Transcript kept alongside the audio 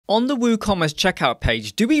On the WooCommerce checkout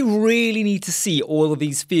page, do we really need to see all of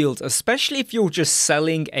these fields, especially if you're just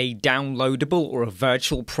selling a downloadable or a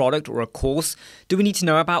virtual product or a course? Do we need to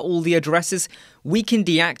know about all the addresses? We can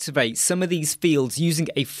deactivate some of these fields using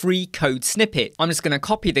a free code snippet. I'm just going to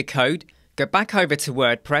copy the code. Go back over to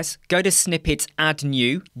WordPress, go to Snippets, Add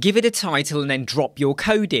New, give it a title and then drop your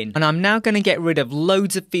code in. And I'm now going to get rid of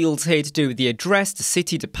loads of fields here to do with the address, the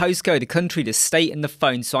city, the postcode, the country, the state and the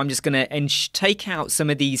phone. So I'm just going to take out some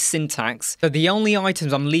of these syntax. So the only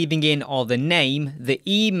items I'm leaving in are the name, the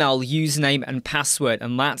email, username and password,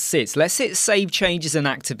 and that's it. So let's hit Save Changes and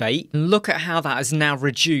Activate. And look at how that has now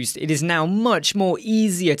reduced. It is now much more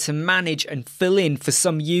easier to manage and fill in for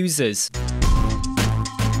some users.